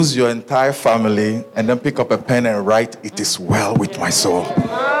Choose your entire family and then pick up a pen and write, "It is well with my soul."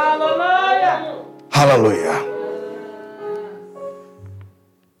 Hallelujah. Hallelujah.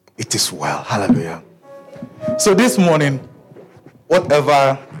 It is well. Hallelujah. So this morning,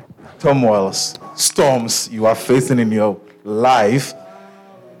 whatever turmoils, storms you are facing in your life,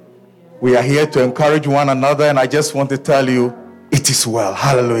 we are here to encourage one another, and I just want to tell you, it is well.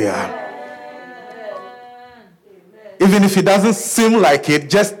 Hallelujah. Even if it doesn't seem like it,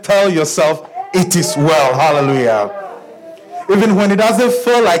 just tell yourself, it is well. Hallelujah. Even when it doesn't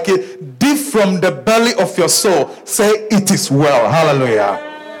feel like it, deep from the belly of your soul, say, it is well. Hallelujah.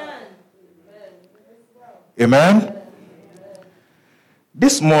 Amen.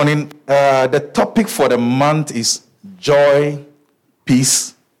 This morning, the topic for the month is joy,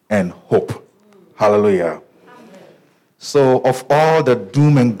 peace, and hope. Hallelujah. So, of all the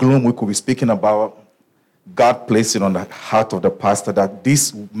doom and gloom we could be speaking about, God placed it on the heart of the pastor that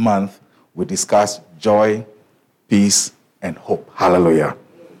this month we discuss joy, peace, and hope. Hallelujah.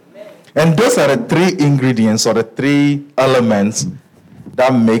 And those are the three ingredients or the three elements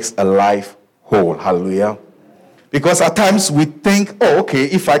that makes a life whole. Hallelujah. Because at times we think, oh, okay,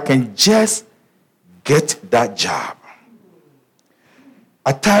 if I can just get that job.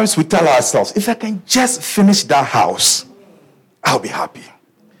 At times we tell ourselves, if I can just finish that house, I'll be happy.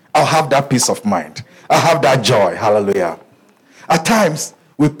 I'll have that peace of mind. I'll have that joy. Hallelujah. At times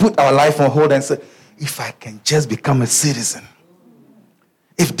we put our life on hold and say, if I can just become a citizen,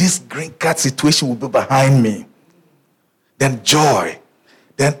 if this green card situation will be behind me, then joy,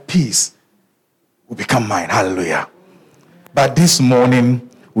 then peace will become mine. Hallelujah. But this morning,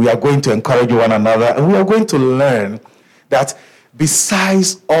 we are going to encourage one another, and we are going to learn that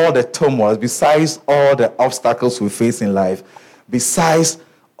besides all the turmoil, besides all the obstacles we face in life, besides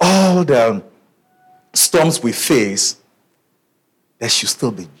all the storms we face, there should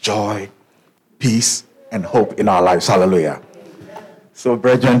still be joy, peace, and hope in our lives. Hallelujah. So,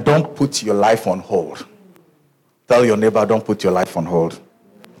 brethren, don't put your life on hold. Tell your neighbor, don't put your life on hold.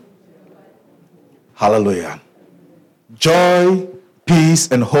 Hallelujah. Joy,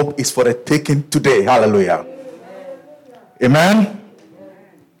 peace, and hope is for the taking today. Hallelujah. Amen.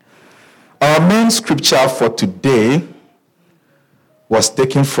 Our main scripture for today was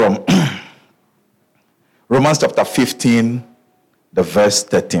taken from Romans chapter 15, the verse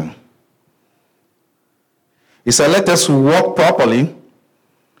 13. It said, let us walk properly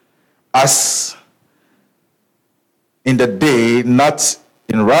as in the day, not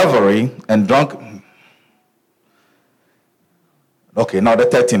in rivalry and drunk. Okay, now the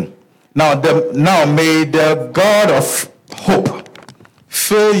 13. Now may the God of hope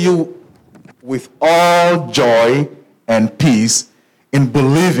fill you with all joy and peace in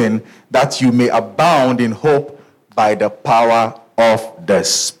believing that you may abound in hope by the power of the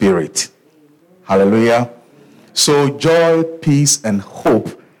Spirit. Hallelujah. So joy, peace, and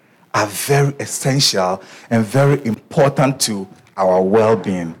hope are very essential and very important to our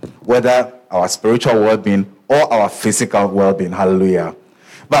well-being, whether our spiritual well-being or our physical well-being. Hallelujah.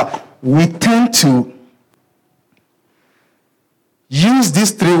 But we tend to use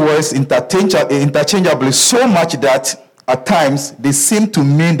these three words interchangeably so much that at times they seem to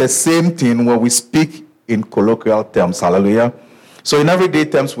mean the same thing when we speak in colloquial terms. Hallelujah. So in everyday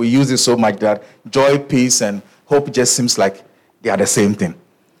terms, we use it so much that joy, peace, and hope just seems like they are the same thing.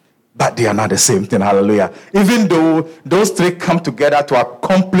 But they are not the same thing. Hallelujah. Even though those three come together to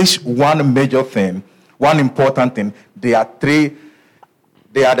accomplish one major thing, one important thing, they are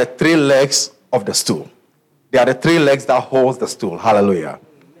the three legs of the stool. They are the three legs that holds the stool. Hallelujah.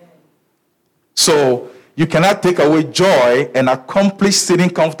 So you cannot take away joy and accomplish sitting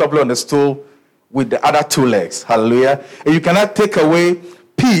comfortably on the stool with the other two legs. Hallelujah. And you cannot take away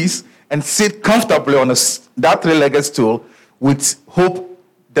peace and sit comfortably on that three-legged stool with hope.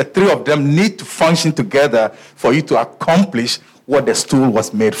 The three of them need to function together for you to accomplish what the stool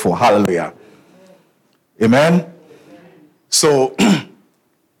was made for. Hallelujah. Amen. So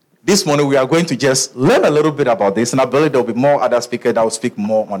this morning we are going to just learn a little bit about this, and I believe there will be more other speakers that will speak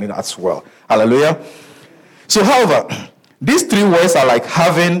more on it as well. Hallelujah. So, however, these three words are like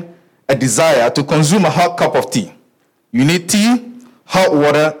having a desire to consume a hot cup of tea. You need tea, hot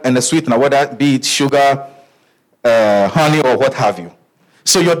water, and a sweetener, whether it be sugar, honey, or what have you.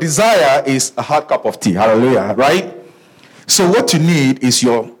 So your desire is a hot cup of tea. Hallelujah, right? So what you need is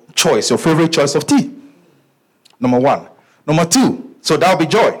your choice, your favorite choice of tea. Number one. Number two, so that'll be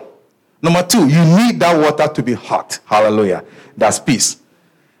joy. Number two, you need that water to be hot. Hallelujah. That's peace.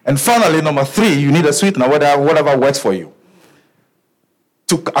 And finally, number three, you need a sweetener, whatever works for you,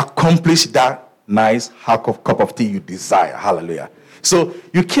 to accomplish that nice cup of tea you desire. Hallelujah. So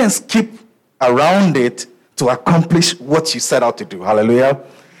you can't skip around it to accomplish what you set out to do. Hallelujah.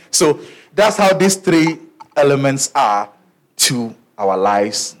 So that's how these three elements are to our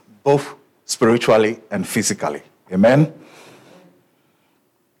lives, both spiritually and physically. Amen.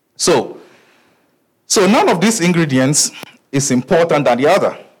 So none of these ingredients is important than the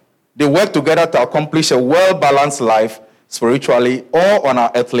other. They work together to accomplish a well-balanced life spiritually or on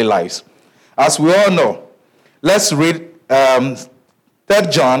our earthly lives. As we all know, let's read 3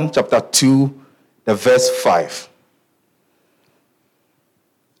 John chapter 2, the verse 5.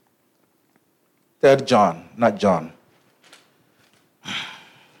 3 John, not John.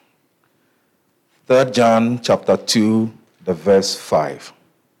 3 John chapter 2, the verse 5.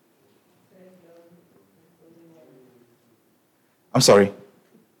 I'm sorry.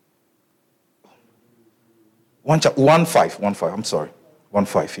 1:5. I'm sorry.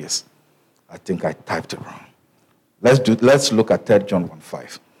 1:5, yes. I think I typed it wrong. Let's look at 3 John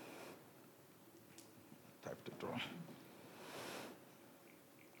 1:5. Typed it wrong.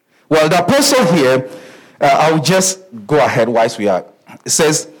 Well, the apostle here, I'll just go ahead whilst we are. It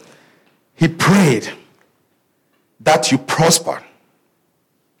says, he prayed that you prosper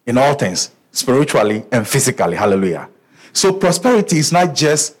in all things, spiritually and physically. Hallelujah. So prosperity is not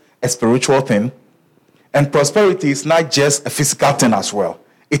just a spiritual thing, and prosperity is not just a physical thing as well.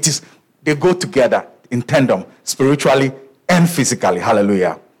 They go together in tandem, spiritually and physically.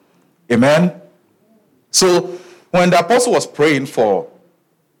 Hallelujah. Amen. So when the apostle was praying for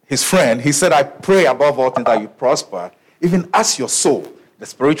his friend, he said, I pray above all things that you prosper, even as your soul, the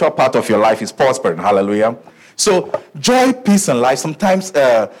spiritual part of your life, is prospering. Hallelujah. So joy, peace, and life, sometimes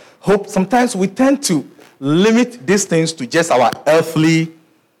hope, sometimes we tend to limit these things to just our earthly,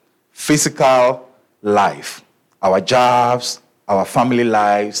 physical life, our jobs, our family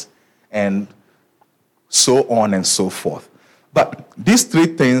lives, and so on and so forth. But these three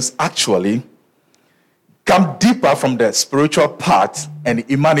things actually come deeper from the spiritual part, and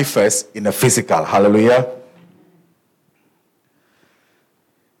it manifests in the physical. Hallelujah.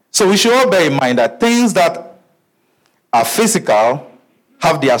 So we should all bear in mind that things that are physical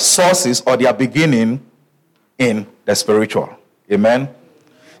have their sources or their beginning in the spiritual. Amen.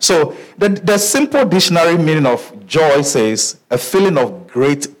 So the simple dictionary meaning of joy says a feeling of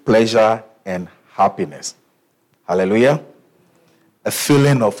great pleasure and happiness. Hallelujah. A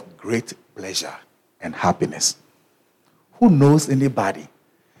feeling of great pleasure and happiness. Who knows anybody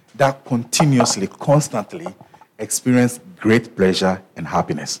that continuously, constantly experience great pleasure and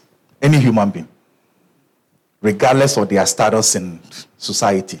happiness? Any human being, regardless of their status in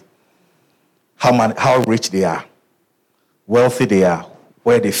society, how rich they are, wealthy they are,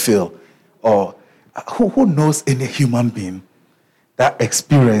 where they feel, or who knows any human being that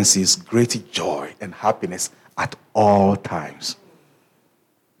experiences great joy and happiness at all times?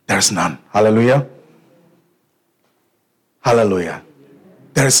 There's none. Hallelujah. Hallelujah.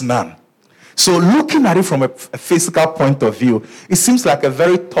 There is none. So looking at it from a physical point of view, it seems like a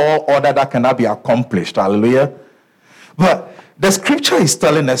very tall order that cannot be accomplished. Hallelujah. But the scripture is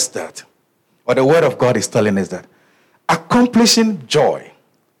telling us that, or the word of God is telling us that, accomplishing joy,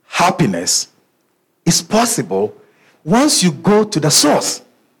 happiness is possible once you go to the source.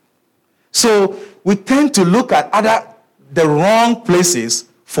 So we tend to look at the wrong places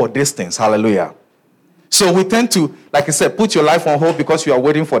for these things. Hallelujah. So we tend to, like I said, put your life on hold because you are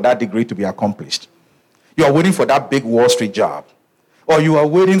waiting for that degree to be accomplished. You are waiting for that big Wall Street job. Or you are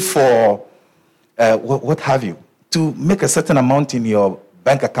waiting for, what have you, to make a certain amount in your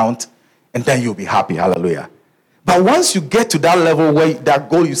bank account, and then you'll be happy. Hallelujah. But once you get to that level where that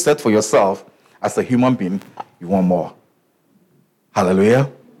goal you set for yourself as a human being, you want more.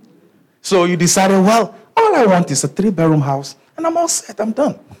 Hallelujah. So you decided, well, all I want is a 3-bedroom house, and I'm all set, I'm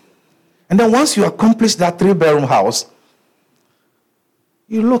done. And then once you accomplish that 3-bedroom house,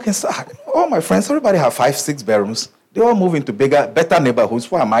 you look and say, all my friends, everybody have 5, 6 bedrooms. They all move into bigger, better neighborhoods.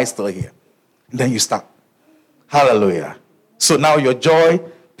 Why am I still here? And then you stop. Hallelujah. So now your joy,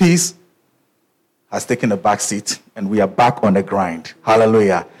 peace has taken a back seat, and we are back on the grind.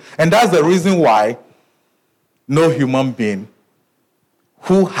 Hallelujah. And that's the reason why no human being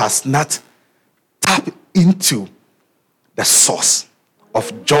who has not tapped into the source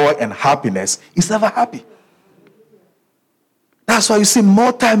of joy and happiness is ever happy. That's why you see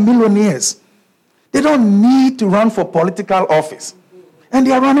multi-millionaires. They don't need to run for political office, and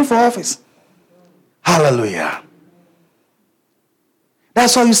they are running for office. Hallelujah.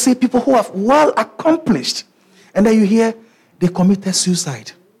 That's why you see people who have well accomplished, and then you hear they committed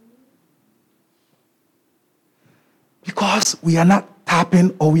suicide. Because we are not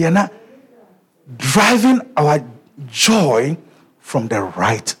tapping, or we are not driving our joy from the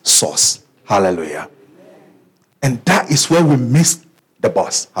right source. Hallelujah. And that is where we miss the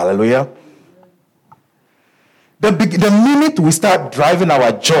bus. Hallelujah. The minute we start driving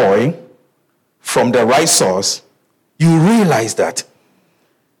our joy from the right source, you realize that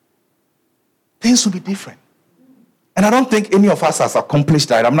things will be different. And I don't think any of us has accomplished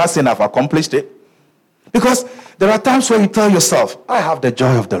that. I'm not saying I've accomplished it. Because there are times where you tell yourself, I have the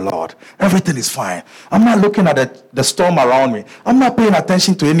joy of the Lord. Everything is fine. I'm not looking at the storm around me. I'm not paying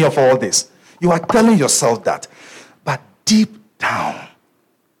attention to any of all this. You are telling yourself that. But deep down,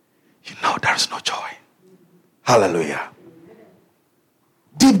 you know there is no joy. Hallelujah.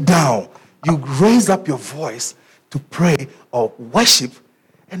 Deep down, you raise up your voice to pray or worship,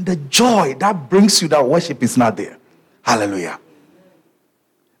 and the joy that brings you that worship is not there. Hallelujah.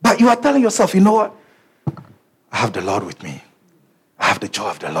 But you are telling yourself, you know what? I have the Lord with me. I have the joy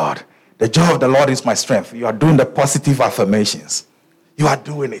of the Lord. The joy of the Lord is my strength. You are doing the positive affirmations. You are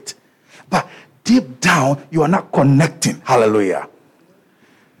doing it. But deep down, you are not connecting. Hallelujah.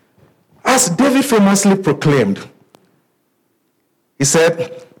 As David famously proclaimed, he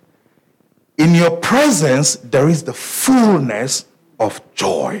said, in your presence, there is the fullness of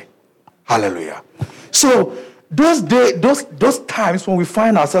joy. Hallelujah. So, those times when we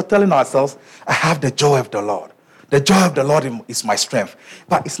find ourselves telling ourselves, I have the joy of the Lord. The joy of the Lord is my strength.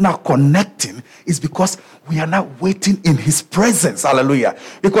 But it's not connecting. It's because we are not waiting in his presence. Hallelujah.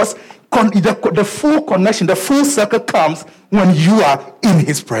 Because the full connection, the full circle comes when you are in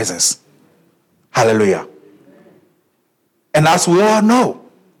his presence. Hallelujah. And as we all know,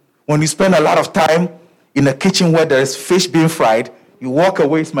 when you spend a lot of time in a kitchen where there is fish being fried, you walk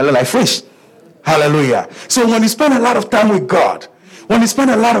away smelling like fish. Hallelujah. So when you spend a lot of time with God, when you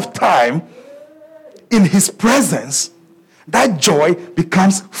spend a lot of time in his presence, that joy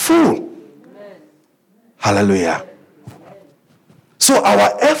becomes full. Hallelujah. So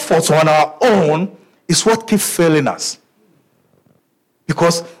our efforts on our own is what keeps failing us.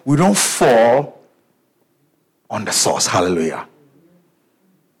 Because we don't fall on the source. Hallelujah.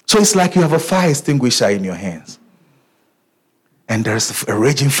 So it's like you have a fire extinguisher in your hands. And there's a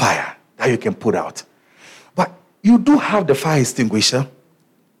raging fire that you can put out. But you do have the fire extinguisher.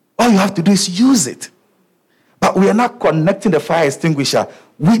 All you have to do is use it. But we are not connecting the fire extinguisher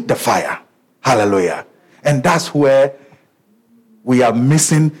with the fire. Hallelujah. And that's where we are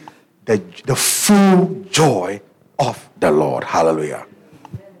missing the full joy of the Lord. Hallelujah.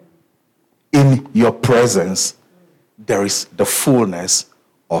 In your presence, there is the fullness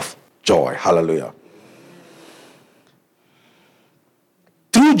of joy. Hallelujah.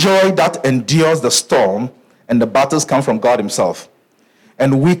 True joy that endures the storm and the battles come from God himself.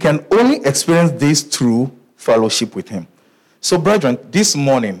 And we can only experience this through fellowship with him. So, brethren, this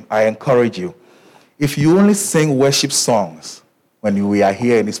morning, I encourage you, if you only sing worship songs when we are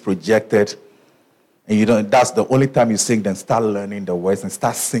here and it's projected, and that's the only time you sing, then start learning the words and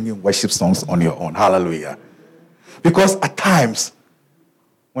start singing worship songs on your own. Hallelujah. Because at times,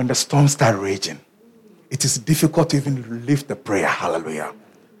 when the storms start raging, it is difficult to even lift the prayer. Hallelujah.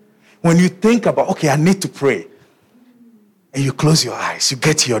 When you think about, okay, I need to pray, and you close your eyes, you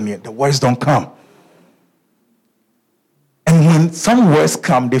get to your knee, the words don't come. And when some words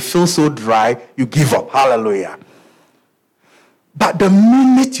come, they feel so dry, you give up. Hallelujah. But the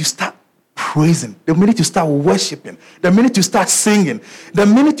minute you start praising, the minute you start worshiping, the minute you start singing, the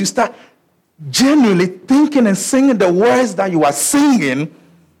minute you start genuinely thinking and singing the words that you are singing,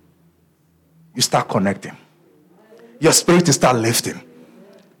 you start connecting. Your spirit will start lifting.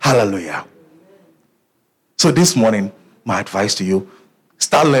 Hallelujah. So this morning, my advice to you,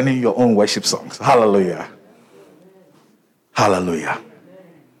 start learning your own worship songs. Hallelujah. Hallelujah.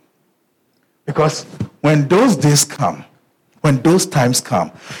 Because when those days come, when those times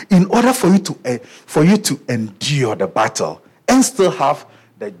come, in order for you to endure the battle and still have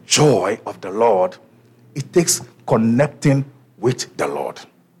the joy of the Lord, it takes connecting with the Lord.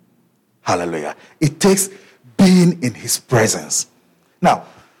 Hallelujah. It takes being in his presence. Now,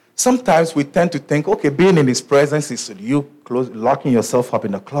 sometimes we tend to think, okay, being in his presence is you locking yourself up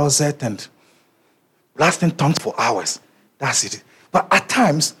in the closet and blasting tongues for hours. That's it. But at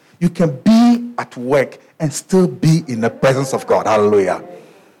times, you can be at work and still be in the presence of God. Hallelujah.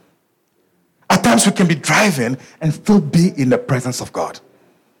 At times, you can be driving and still be in the presence of God.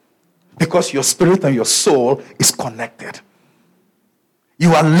 Because your spirit and your soul is connected.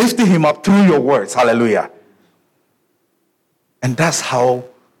 You are lifting him up through your words. Hallelujah. And that's how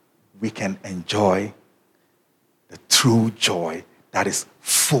we can enjoy the true joy that is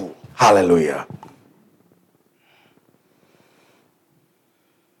full. Hallelujah.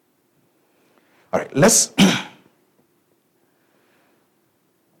 All right, let's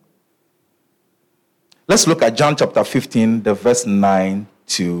Let's look at John chapter 15, the verse 9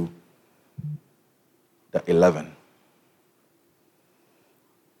 to the 11.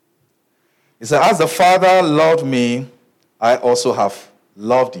 He said, as the Father loved me, I also have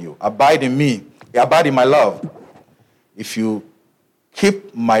loved you. Abide in me. Abide in my love. If you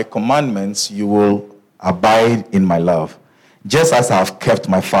keep my commandments, you will abide in my love, just as I have kept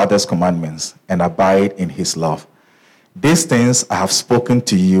my Father's commandments and abide in his love. These things I have spoken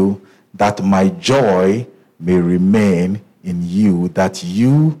to you, that my joy may remain in you, that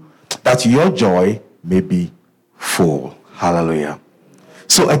your joy may be full. Hallelujah.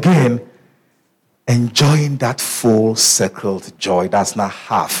 So again, enjoying that full circled joy, that's not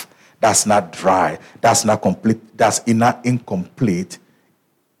half, that's not dry, that's not complete, that's incomplete,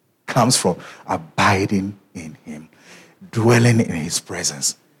 comes from abiding in him, dwelling in his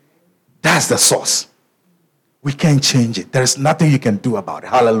presence. That's the source. We can't change it. There is nothing you can do about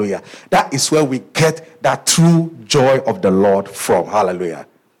it. Hallelujah. That is where we get that true joy of the Lord from. Hallelujah.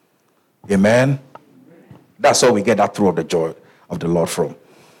 Amen. That's where we get that true of the joy of the Lord from.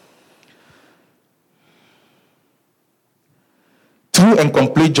 True and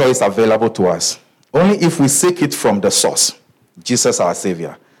complete joy is available to us only if we seek it from the source, Jesus our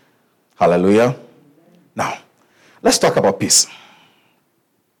Savior. Hallelujah. Now, let's talk about peace.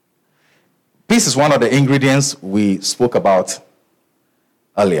 Peace is one of the ingredients we spoke about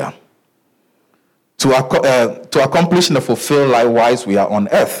earlier. To accomplish and fulfill likewise we are on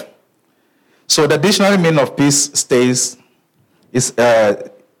earth. So the dictionary meaning of peace is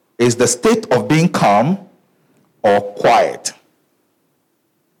the state of being calm or quiet.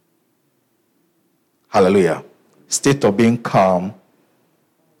 Hallelujah. State of being calm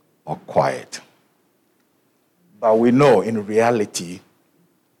or quiet. But we know in reality,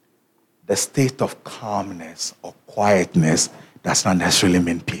 the state of calmness or quietness does not necessarily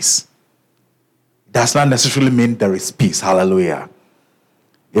mean peace. It does not necessarily mean there is peace. Hallelujah.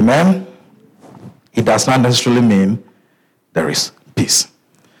 Amen? It does not necessarily mean there is peace.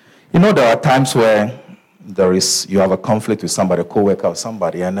 You know, there are times where you have a conflict with somebody, a co-worker or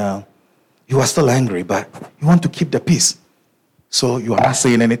somebody, and you are still angry, but you want to keep the peace. So you are not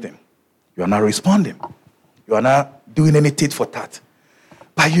saying anything. You are not responding. You are not doing any tit for tat.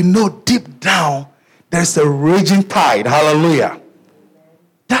 But you know deep down, there's a raging tide. Hallelujah.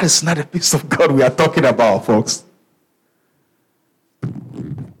 That is not the peace of God we are talking about, folks.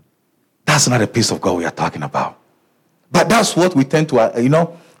 That's not the peace of God we are talking about. But that's what we tend to,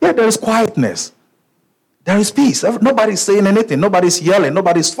 there is quietness. There is peace. Nobody's saying anything. Nobody's yelling.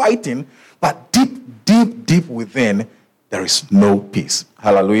 Nobody's fighting. But deep within, there is no peace.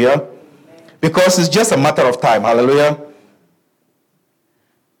 Hallelujah. Because it's just a matter of time. Hallelujah.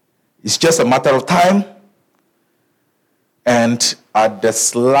 It's just a matter of time. And at the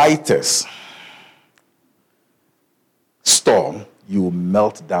slightest storm, you will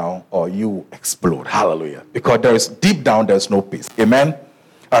melt down or you will explode. Hallelujah. Because deep down, there's no peace. Amen.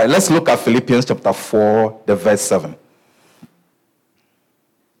 All right, let's look at Philippians chapter 4, the verse 7.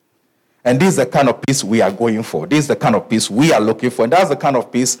 And this is the kind of peace we are going for. This is the kind of peace we are looking for. And that's the kind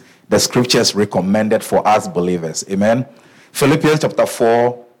of peace the scriptures recommended for us believers. Amen. Philippians chapter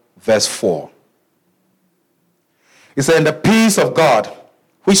 4, verse 4. It said, "And the peace of God,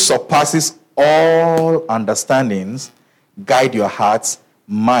 which surpasses all understandings, guide your hearts,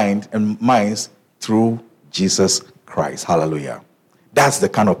 minds through Jesus Christ." Hallelujah. That's the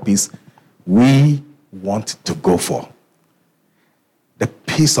kind of peace we want to go for. The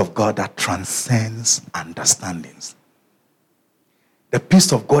peace of God that transcends understandings. The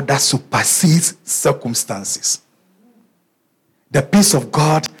peace of God that supersedes circumstances. The peace of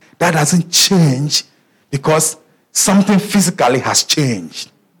God that doesn't change because something physically has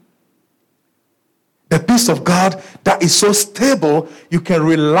changed. The peace of God that is so stable, you can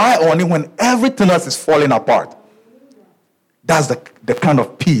rely on it when everything else is falling apart. That's the kind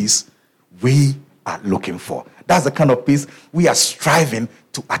of peace we are looking for. That's the kind of peace we are striving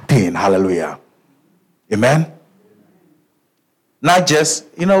to attain. Hallelujah. Amen? Not just,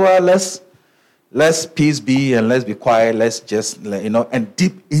 let's peace be and let's be quiet. Let's just, and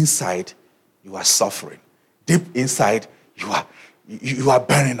deep inside, you are suffering. Deep inside, you are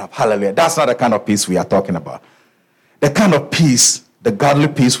burning up. Hallelujah. That's not the kind of peace we are talking about. The kind of peace, the godly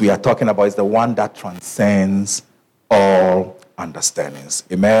peace we are talking about is the one that transcends all understandings.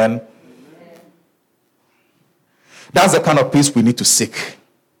 Amen? That's the kind of peace we need to seek.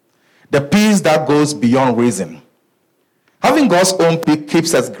 The peace that goes beyond reason. Having God's own peace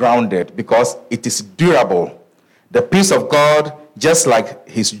keeps us grounded because it is durable. The peace of God, just like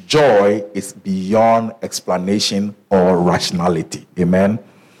his joy, is beyond explanation or rationality. Amen?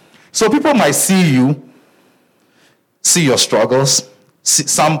 So people might see you see your struggles,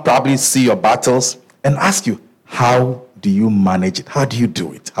 some probably see your battles, and ask you, how do you manage it? How do you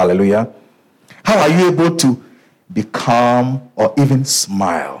do it? Hallelujah. How are you able to be calm or even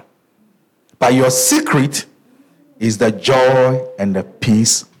smile? But your secret is the joy and the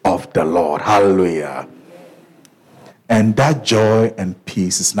peace of the Lord. Hallelujah. And that joy and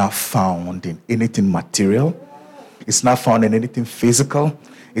peace is not found in anything material. It's not found in anything physical.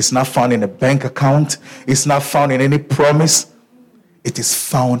 It's not found in a bank account. It's not found in any promise. It is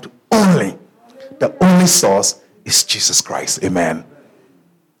found only. The only source is Jesus Christ. Amen.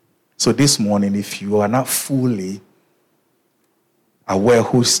 So this morning, if you are not fully aware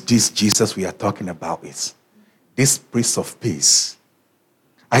who this Jesus we are talking about is, this Prince of Peace,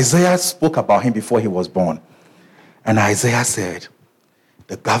 Isaiah spoke about him before he was born. And Isaiah said,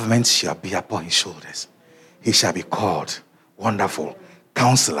 the government shall be upon his shoulders. He shall be called Wonderful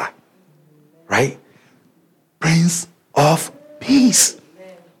Counselor. Right? Prince of Peace.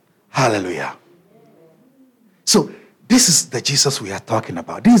 Hallelujah. So this is the Jesus we are talking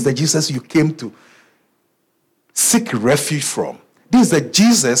about. This is the Jesus you came to seek refuge from. This is the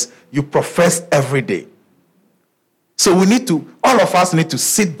Jesus you profess every day. So all of us need to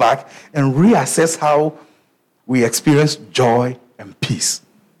sit back and reassess how we experience joy and peace.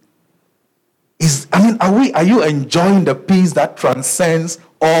 Are you enjoying the peace that transcends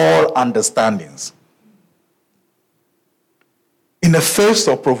all understandings? In the face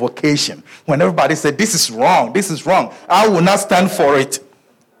of provocation, when everybody said, this is wrong, I will not stand for it.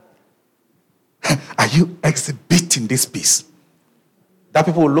 Are you exhibiting this peace? That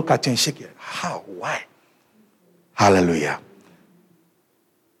people will look at you and shake your head. How? Why? Hallelujah.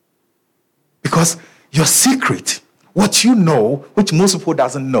 Because your secret, what you know, which most people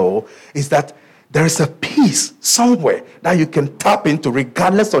doesn't know, is that there is a peace somewhere that you can tap into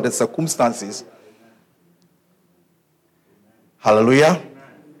regardless of the circumstances. Hallelujah.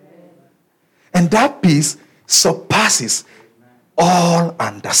 And that peace surpasses all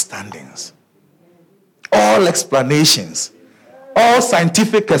understandings, all explanations, all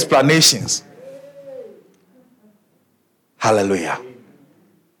scientific explanations. Hallelujah.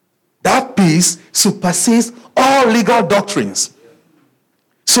 That peace supersedes all legal doctrines.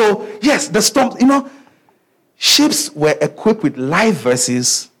 So, yes, the storm, ships were equipped with life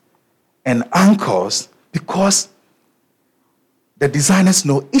verses and anchors because the designers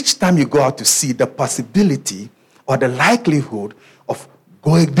know each time you go out to sea, the possibility or the likelihood of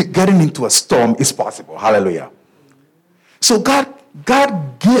getting into a storm is possible. Hallelujah. So God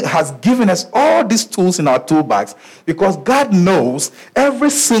has given us all these tools in our toolbox because God knows every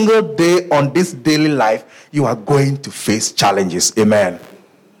single day on this daily life you are going to face challenges. Amen.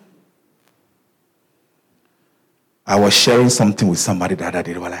 I was sharing something with somebody the other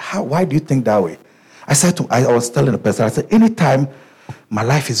day. They were like, why do you think that way? I was telling the person, I said, anytime my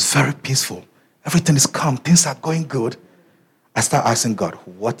life is very peaceful, everything is calm, things are going good, I start asking God,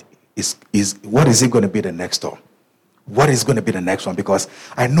 what is it going to be the next storm? What is going to be the next one? Because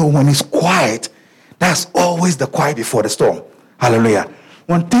I know when it's quiet, that's always the quiet before the storm. Hallelujah.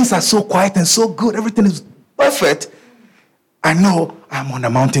 When things are so quiet and so good, everything is perfect, I know I'm on the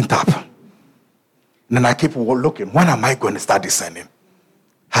mountaintop. And then I keep looking, when am I going to start descending?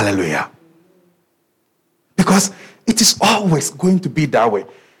 Hallelujah. Because it is always going to be that way.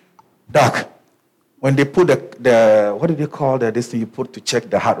 Doc, when they put the what do they call this thing you put to check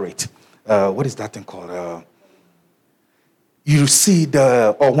the heart rate? What is that thing called? You see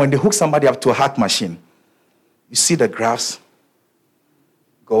or when they hook somebody up to a heart machine, you see the graphs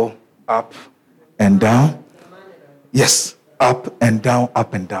go up and down. Yes, up and down,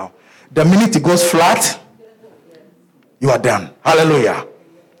 up and down. The minute it goes flat, you are done. Hallelujah.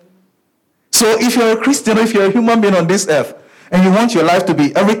 So if you're a Christian, or if you're a human being on this earth, and you want your life to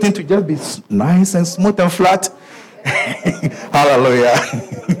be, everything to just be nice and smooth and flat, hallelujah.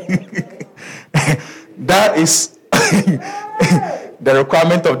 That is the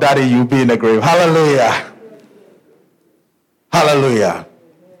requirement of that is you be in the grave. Hallelujah. Hallelujah.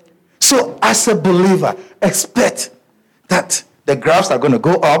 So as a believer, expect that the graphs are going to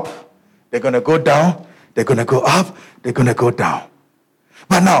go up, they're going to go down, they're going to go up, they're going to go down.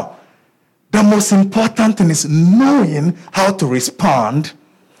 But now, the most important thing is knowing how to respond,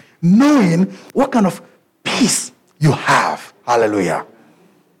 knowing what kind of peace you have. Hallelujah.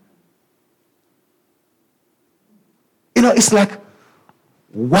 It's like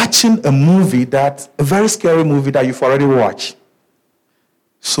watching a very scary movie that you've already watched.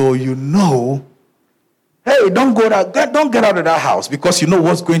 So hey, don't get out of that house because you know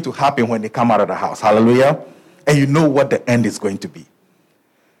what's going to happen when they come out of the house. Hallelujah. And you know what the end is going to be.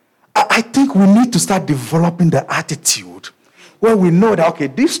 But I think we need to start developing the attitude where we know that, okay,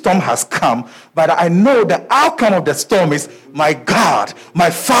 this storm has come, but I know the outcome of the storm is my God, my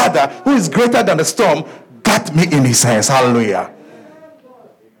Father, who is greater than the storm, got me in his hands. Hallelujah.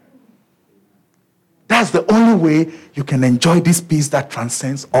 That's the only way you can enjoy this peace that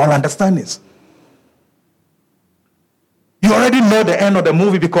transcends all understandings. You already know the end of the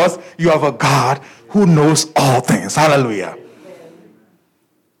movie because you have a God who knows all things. Hallelujah.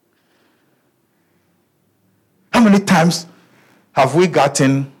 How many times have we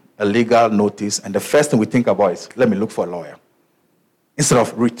gotten a legal notice and the first thing we think about is, let me look for a lawyer, instead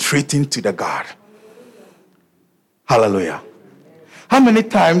of retreating to the God? Hallelujah. How many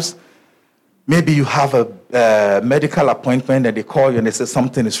times maybe you have a medical appointment and they call you and they say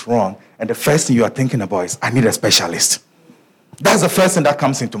something is wrong, and the first thing you are thinking about is, I need a specialist. That's the first thing that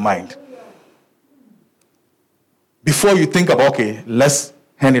comes into mind. Before you think about, okay, let's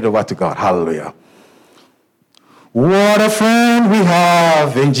hand it over to God. Hallelujah. What a friend we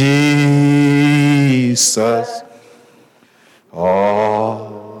have in Jesus.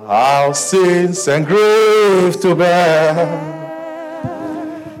 All our sins and grief to bear.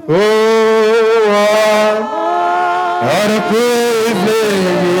 Oh, what a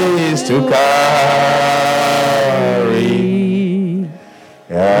privilege to carry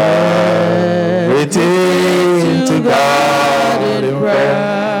everything to God in prayer.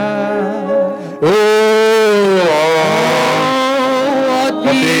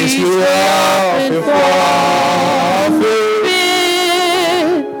 You have been forfeit.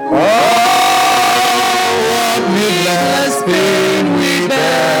 Oh, what needless pain we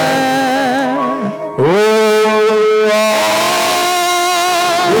bear. Oh,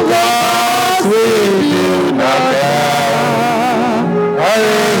 because we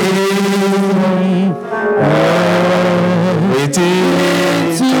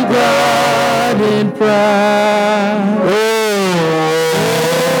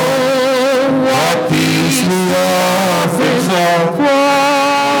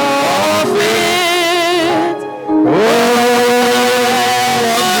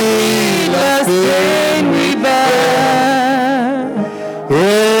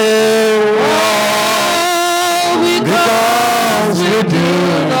do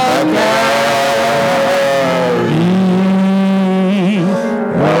not care.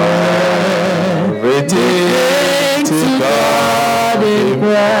 Waiting to God in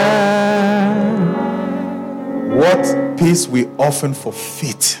prayer. What peace we often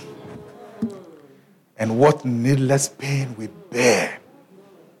forfeit, and what needless pain we bear,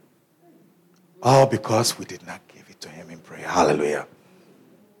 all because we did not give it to him in prayer. Hallelujah.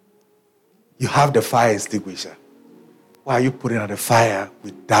 You have the fire extinguisher. Why are you putting out the fire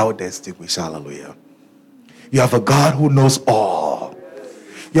without the extinguisher? Hallelujah. You have a God who knows all.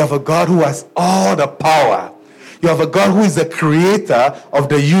 You have a God who has all the power. You have a God who is the creator of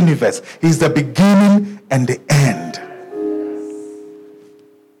the universe. He's the beginning and the end.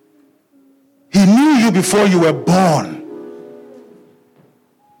 He knew you before you were born.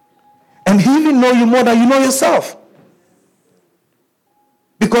 And he even knows you more than you know yourself.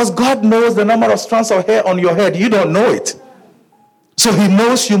 Because God knows the number of strands of hair on your head. You don't know it. So he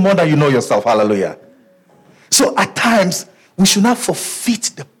knows you more than you know yourself. Hallelujah. So at times, we should not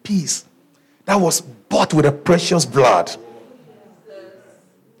forfeit the peace that was bought with a precious blood.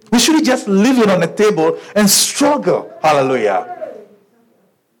 We shouldn't just leave it on the table and struggle. Hallelujah.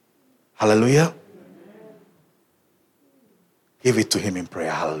 Hallelujah. Give it to him in prayer.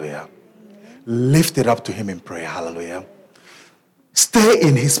 Hallelujah. Lift it up to him in prayer. Hallelujah. Stay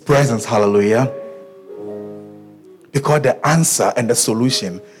in his presence. Hallelujah. Because the answer and the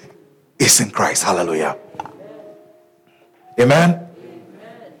solution is in Christ. Hallelujah. Amen.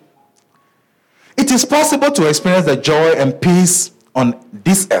 It is possible to experience the joy and peace on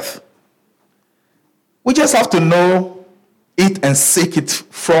this earth. We just have to know it and seek it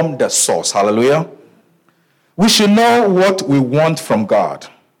from the source. Hallelujah. We should know what we want from God.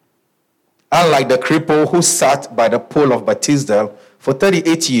 Unlike the cripple who sat by the pool of Bethesda for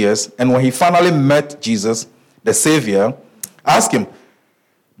 38 years, and when he finally met Jesus, the Savior, asked him,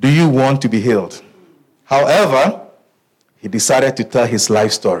 "Do you want to be healed?" However, he decided to tell his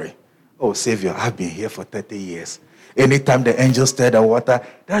life story. "Oh, Savior, I've been here for 30 years. Anytime the angels stir the water,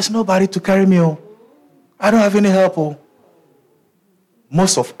 there's nobody to carry me. I don't have any help."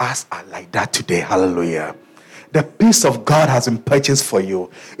 Most of us are like that today. Hallelujah. The peace of God has been purchased for you.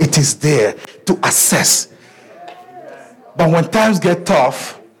 It is there to access. But when times get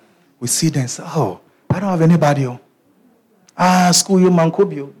tough, we see them and say, "Oh, I don't have anybody. School you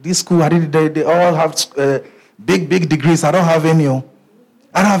mankobio. This school, they all have big degrees. I don't have any.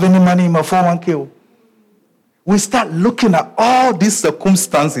 I don't have any money in my 401k. We start looking at all these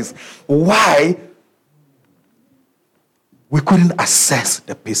circumstances why we couldn't access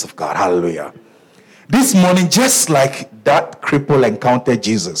the peace of God. Hallelujah. This morning, just like that cripple encountered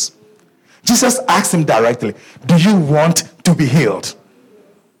Jesus, Jesus asked him directly, do you want to be healed?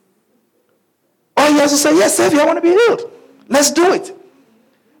 Oh, he also said, yes, Savior, I want to be healed. Let's do it.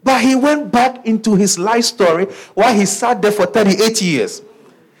 But he went back into his life story while he sat there for 38 years.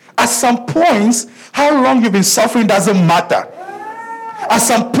 At some points, how long you've been suffering doesn't matter. At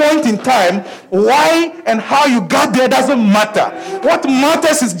some point in time, why and how you got there doesn't matter. What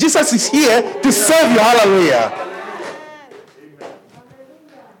matters is Jesus is here to save you. Hallelujah.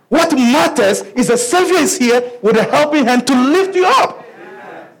 What matters is the Savior is here with a helping hand to lift you up.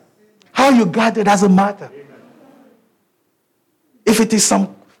 How you got there doesn't matter. If it is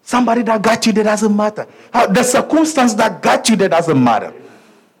somebody that got you, that doesn't matter. The circumstance that got you, that doesn't matter.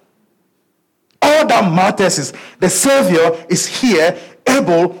 All that matters is the Savior is here,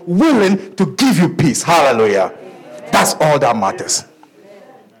 able, willing to give you peace. Hallelujah. That's all that matters.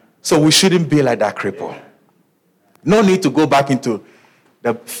 So we shouldn't be like that cripple. No need to go back into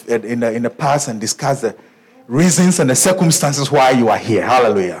in the past and discuss the reasons and the circumstances why you are here.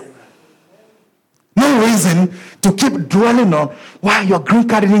 Hallelujah. No reason to keep dwelling on why your green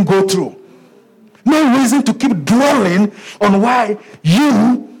card didn't go through. No reason to keep dwelling on why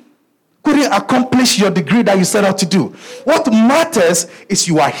you couldn't accomplish your degree that you set out to do. What matters is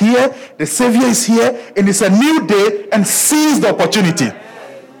you are here, the Savior is here, and it's a new day, and seize the opportunity.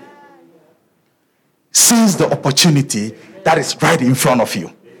 Seize the opportunity that is right in front of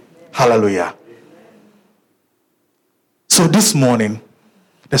you. Hallelujah. So this morning,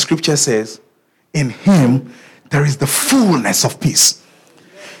 the scripture says, in him there is the fullness of peace.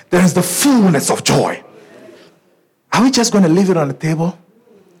 There is the fullness of joy. Are we just going to leave it on the table?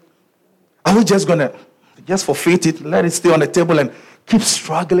 Are we just going to just forfeit it, let it stay on the table and keep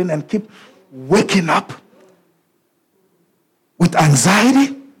struggling and keep waking up with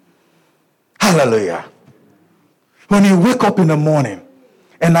anxiety? Hallelujah. When you wake up in the morning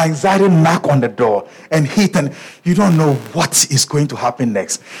and anxiety knock on the door and hit, and you don't know what is going to happen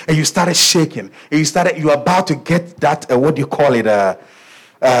next, and you started shaking, and you're about to get that, what do you call it,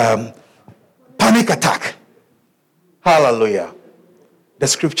 panic attack. Hallelujah. The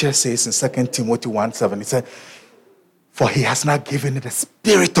scripture says in 2 Timothy 1:7, it said, for he has not given it a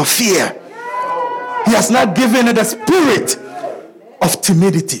spirit of fear. He has not given it a spirit of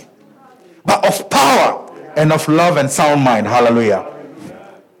timidity, but of power and of love and sound mind. Hallelujah.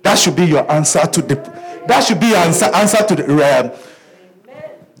 That should be your answer to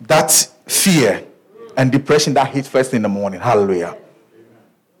that fear and depression that hit first in the morning. Hallelujah.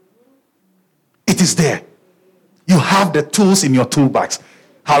 It is there. You have the tools in your toolbox.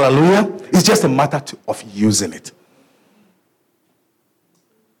 Hallelujah. It's just a matter of using it.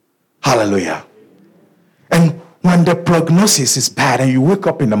 Hallelujah. And when the prognosis is bad and you wake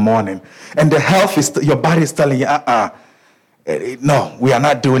up in the morning and the health is, your body is telling you, no, we are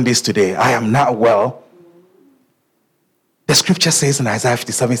not doing this today. I am not well. The scripture says in Isaiah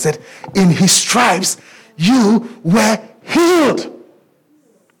 57, it said, in his stripes you were healed.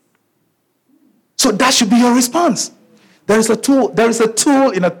 So that should be your response. There is a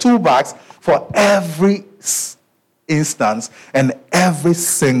tool in a toolbox for every instance and every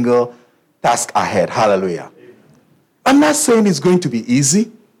single task ahead. Hallelujah. I'm not saying it's going to be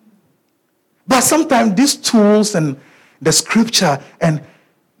easy, but sometimes these tools and the scripture and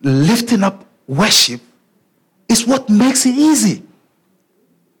lifting up worship is what makes it easy.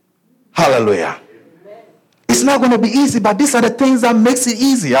 Hallelujah. It's not going to be easy, but these are the things that makes it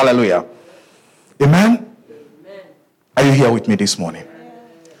easy. Hallelujah. Amen? Are you here with me this morning?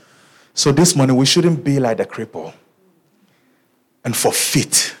 So this morning, we shouldn't be like the cripple and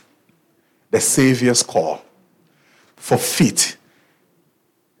forfeit the Savior's call. Forfeit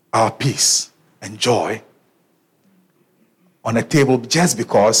our peace and joy on a table just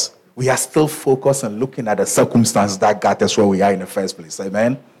because we are still focused on looking at the circumstances that got us where we are in the first place.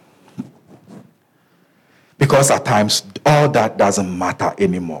 Amen? Because at times, all that doesn't matter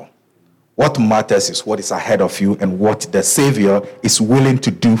anymore. What matters is what is ahead of you and what the Savior is willing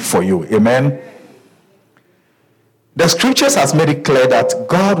to do for you. Amen? The scriptures has made it clear that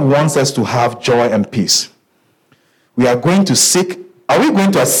God wants us to have joy and peace. We are going to seek, are we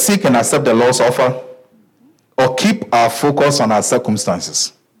going to seek and accept the Lord's offer or keep our focus on our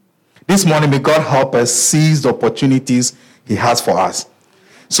circumstances? This morning, may God help us seize the opportunities he has for us,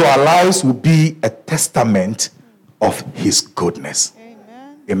 so our lives will be a testament of his goodness.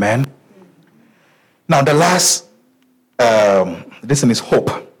 Amen? Amen? Now, the last this one is hope.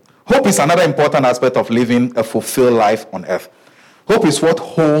 Hope is another important aspect of living a fulfilled life on earth. Hope is what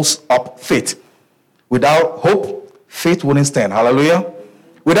holds up faith. Without hope, faith wouldn't stand. Hallelujah.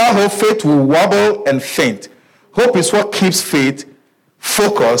 Without hope, faith will wobble and faint. Hope is what keeps faith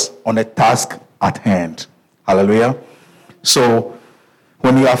focused on the task at hand. Hallelujah. So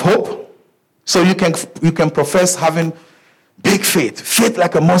when you have hope, so you can profess having big faith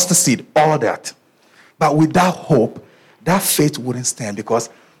like a mustard seed, all that. But without hope, that faith wouldn't stand, because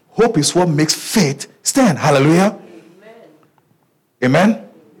hope is what makes faith stand. Hallelujah. Amen. Amen.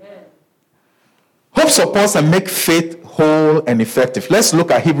 Hope supports and makes faith whole and effective. Let's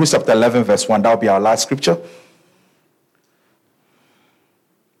look at Hebrews chapter 11, verse 1. That will be our last scripture.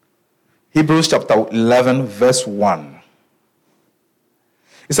 Hebrews chapter 11, verse 1.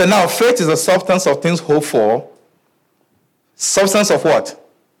 It said, now faith is the substance of things hoped for. Substance of what?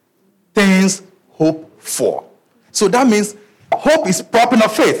 Things hoped for. So that means hope is propping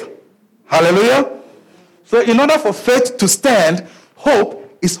up faith. Hallelujah. So in order for faith to stand,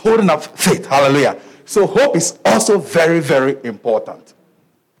 hope is holding up faith. Hallelujah. So hope is also very, very important.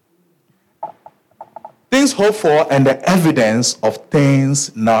 Things hoped for and the evidence of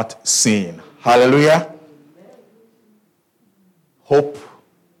things not seen. Hallelujah. Hope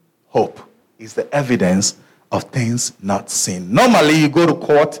is the evidence of things not seen. Normally, you go to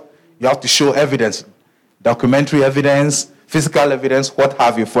court, you have to show evidence, documentary evidence, physical evidence, what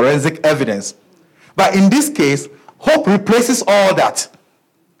have you, forensic evidence. But in this case, hope replaces all that.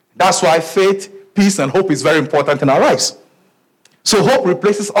 That's why faith, peace, and hope is very important in our lives. So hope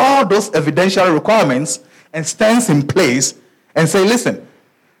replaces all those evidential requirements and stands in place and say, listen,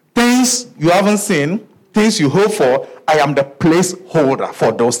 things you haven't seen, things you hope for, I am the placeholder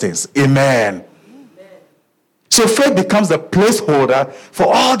for those things. Amen. So faith becomes the placeholder for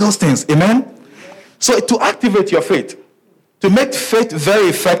all those things. Amen. So to activate your faith, to make faith very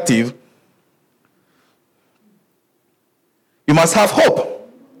effective, you must have hope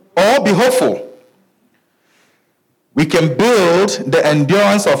or be hopeful. We can build the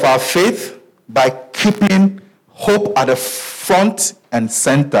endurance of our faith by keeping hope at the front and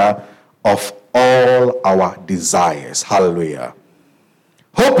center of all our desires. Hallelujah.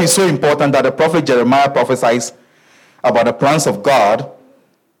 Hope is so important that the prophet Jeremiah prophesies about the plans of God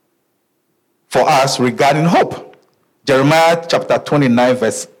for us regarding hope. Jeremiah chapter 29,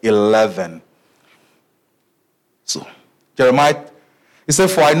 verse 11. So, Jeremiah, he said,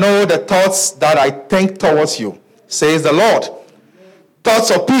 for I know the thoughts that I think towards you, says the Lord.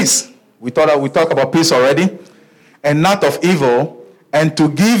 Thoughts of peace. We talked about peace already. And not of evil. And to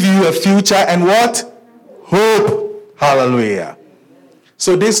give you a future and what? Hope. Hallelujah.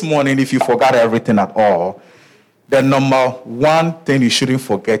 So this morning, if you forgot everything at all, the number one thing you shouldn't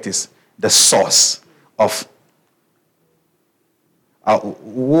forget is the source of.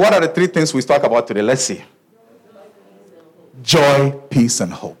 What are the three things we talk about today? Let's see. Joy, peace,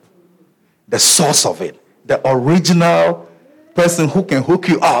 and hope. The source of it. The original person who can hook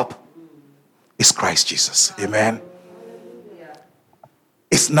you up is Christ Jesus. Amen.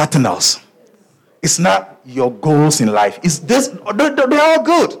 It's nothing else. It's not your goals in life. It's this. They're all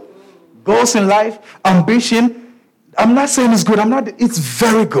good. Goals in life, ambition. I'm not saying it's good. It's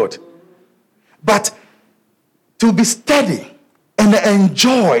very good. But to be steady and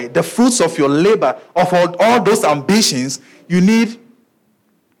enjoy the fruits of your labor, of all those ambitions, you need.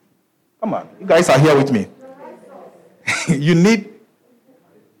 Come on, you guys are here with me. You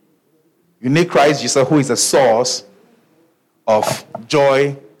need Christ Jesus, who is the source of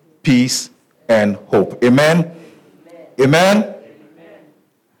joy, peace, and hope. Amen? Amen?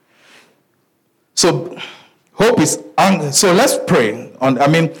 So, hope is... So, let's pray.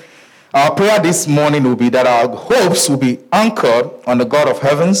 Our prayer this morning will be that our hopes will be anchored on the God of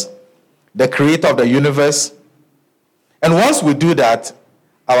heavens, the creator of the universe. And once we do that,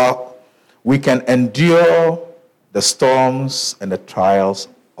 we can endure the storms and the trials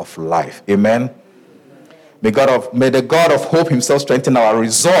of life. Amen? May the God of hope himself strengthen our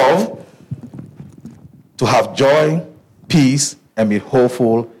resolve to have joy, peace, and be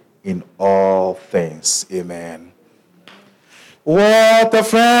hopeful in all things. Amen. What a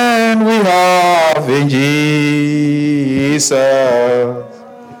friend we have in Jesus.